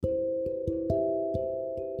Hi.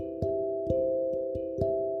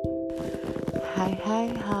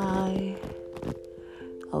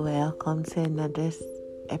 Welcome to another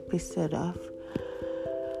episode of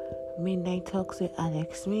Midnight Talks with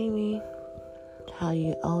Alex Mimi. How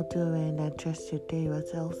you all doing? I trust your day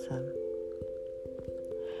was awesome.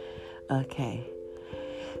 Okay,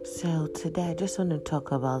 so today I just want to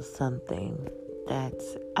talk about something that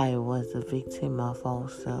I was a victim of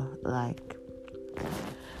also,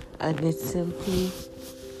 and it's simply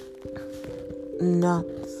not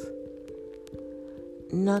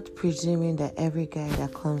presuming that every guy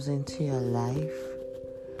that comes into your life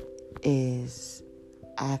is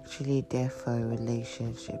actually there for a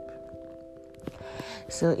relationship.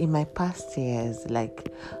 So in my past years,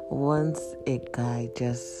 once a guy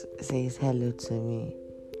just says hello to me,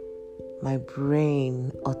 my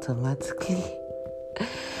brain automatically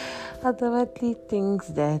thinks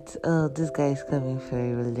that, this guy is coming for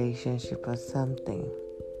a relationship or something.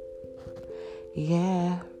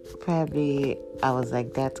 Yeah, probably I was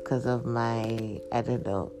like that because of my, I don't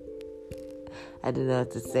know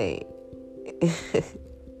what to say.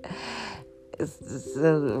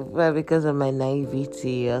 Well, because of my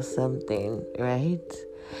naivety or something, right?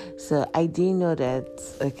 So I didn't know that,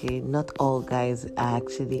 not all guys are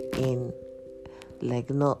actually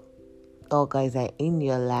not all guys are in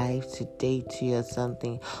your life to date you or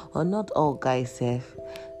something, or not all guys have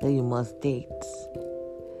that you must date.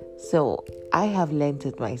 So I have learned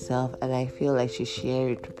it myself, and I feel I should share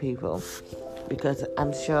it with people, because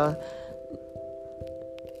I'm sure,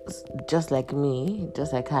 just like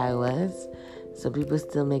how I was, some people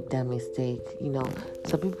still make that mistake.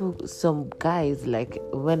 Some guys,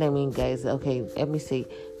 when I mean guys, let me say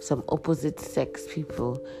some opposite sex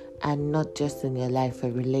people are not just in your life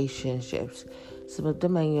for relationships. Some of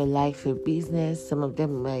them are in your life for business, some of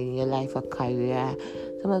them are in your life for career,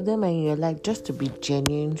 some of them are in your life just to be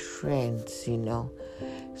genuine friends,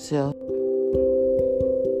 So